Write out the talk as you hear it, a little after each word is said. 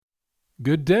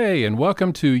Good day, and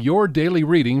welcome to your daily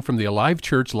reading from the Alive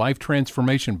Church Life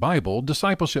Transformation Bible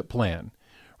Discipleship Plan.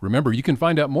 Remember, you can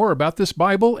find out more about this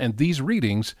Bible and these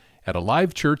readings at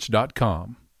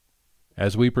alivechurch.com.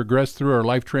 As we progress through our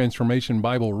Life Transformation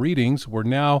Bible readings, we're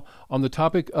now on the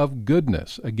topic of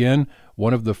goodness, again,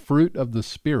 one of the fruit of the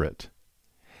Spirit.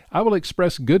 I will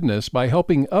express goodness by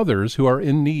helping others who are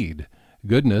in need.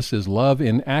 Goodness is love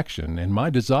in action, and my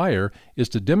desire is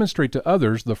to demonstrate to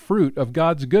others the fruit of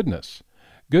God's goodness.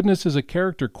 Goodness is a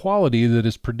character quality that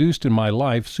is produced in my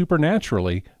life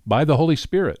supernaturally by the Holy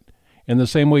Spirit. In the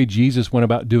same way Jesus went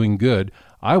about doing good,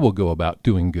 I will go about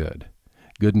doing good.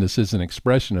 Goodness is an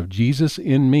expression of Jesus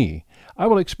in me. I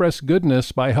will express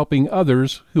goodness by helping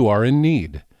others who are in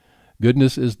need.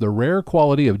 Goodness is the rare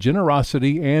quality of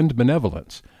generosity and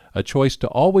benevolence, a choice to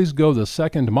always go the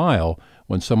second mile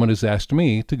when someone has asked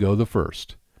me to go the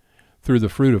first. Through the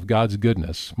fruit of God's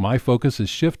goodness, my focus is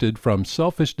shifted from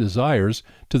selfish desires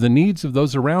to the needs of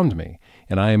those around me,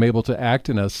 and I am able to act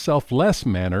in a selfless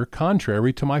manner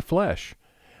contrary to my flesh.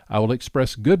 I will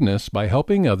express goodness by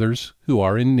helping others who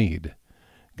are in need.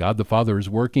 God the Father is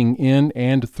working in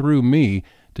and through me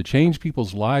to change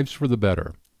people's lives for the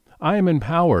better. I am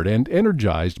empowered and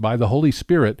energized by the Holy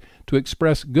Spirit to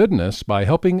express goodness by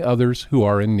helping others who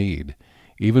are in need.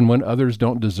 Even when others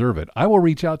don't deserve it, I will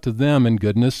reach out to them in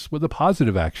goodness with a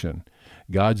positive action.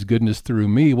 God's goodness through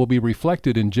me will be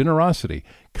reflected in generosity,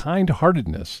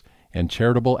 kind-heartedness, and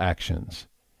charitable actions.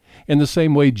 In the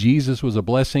same way Jesus was a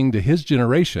blessing to his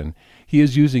generation, he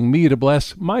is using me to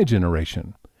bless my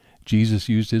generation. Jesus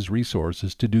used his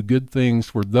resources to do good things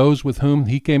for those with whom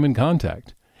he came in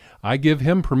contact. I give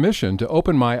him permission to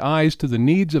open my eyes to the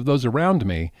needs of those around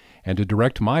me and to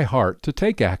direct my heart to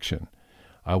take action.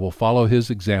 I will follow his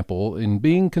example in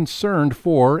being concerned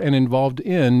for and involved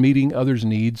in meeting others'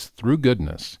 needs through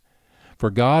goodness. For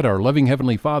God, our loving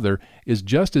Heavenly Father, is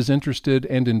just as interested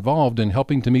and involved in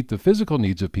helping to meet the physical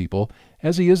needs of people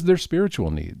as he is their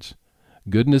spiritual needs.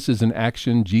 Goodness is an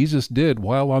action Jesus did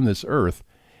while on this earth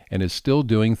and is still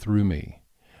doing through me.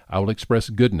 I will express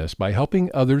goodness by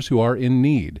helping others who are in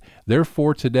need.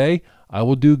 Therefore, today, I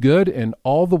will do good in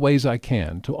all the ways I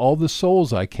can, to all the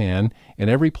souls I can, in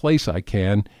every place I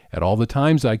can, at all the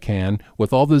times I can,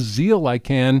 with all the zeal I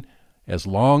can, as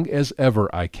long as ever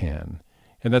I can.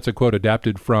 And that's a quote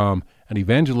adapted from an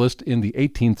evangelist in the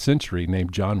 18th century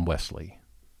named John Wesley.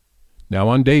 Now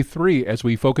on day 3, as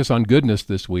we focus on goodness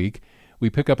this week, we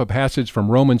pick up a passage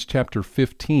from Romans chapter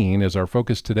 15, as our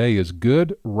focus today is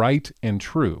good, right, and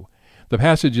true. The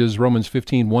passage is Romans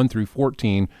 15, 1 through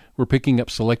 14. We're picking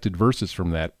up selected verses from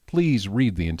that. Please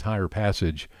read the entire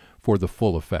passage for the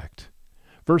full effect.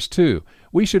 Verse 2,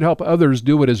 we should help others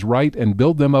do what is right and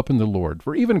build them up in the Lord.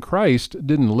 For even Christ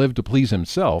didn't live to please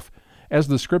himself. As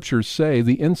the Scriptures say,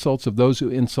 the insults of those who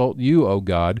insult you, O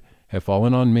God, have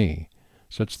fallen on me.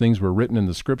 Such things were written in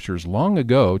the Scriptures long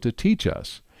ago to teach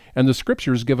us. And the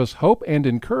Scriptures give us hope and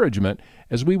encouragement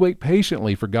as we wait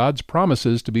patiently for God's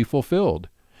promises to be fulfilled.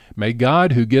 May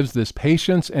God, who gives this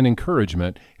patience and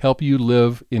encouragement, help you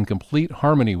live in complete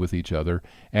harmony with each other,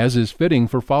 as is fitting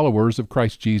for followers of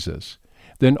Christ Jesus.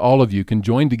 Then all of you can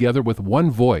join together with one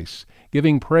voice,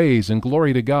 giving praise and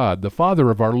glory to God, the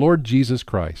Father of our Lord Jesus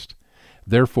Christ.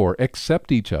 Therefore,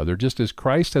 accept each other just as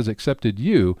Christ has accepted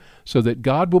you, so that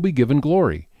God will be given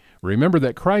glory. Remember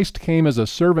that Christ came as a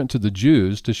servant to the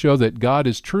Jews to show that God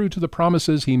is true to the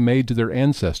promises he made to their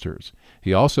ancestors.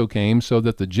 He also came so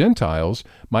that the Gentiles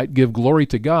might give glory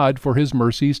to God for his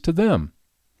mercies to them.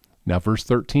 Now verse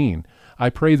 13,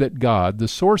 I pray that God, the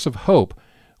source of hope,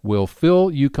 will fill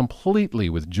you completely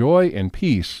with joy and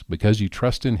peace because you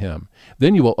trust in him.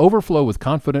 Then you will overflow with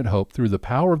confident hope through the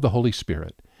power of the Holy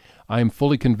Spirit. I am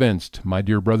fully convinced, my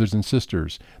dear brothers and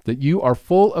sisters, that you are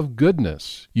full of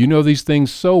goodness. You know these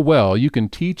things so well, you can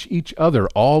teach each other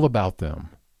all about them.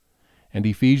 And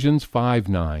Ephesians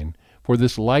 5:9, for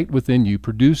this light within you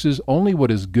produces only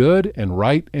what is good and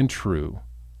right and true.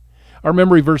 Our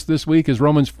memory verse this week is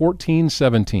Romans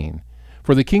 14:17.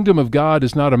 For the kingdom of God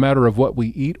is not a matter of what we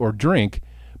eat or drink,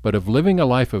 but of living a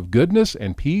life of goodness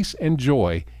and peace and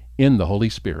joy in the Holy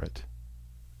Spirit.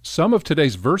 Some of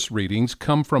today's verse readings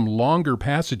come from longer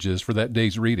passages for that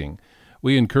day's reading.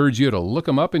 We encourage you to look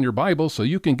them up in your Bible so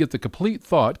you can get the complete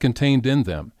thought contained in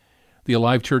them. The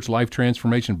Alive Church Life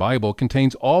Transformation Bible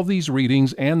contains all these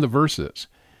readings and the verses.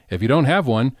 If you don't have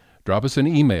one, drop us an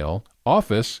email,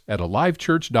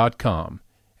 office@alivechurch.com.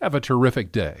 Have a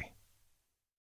terrific day.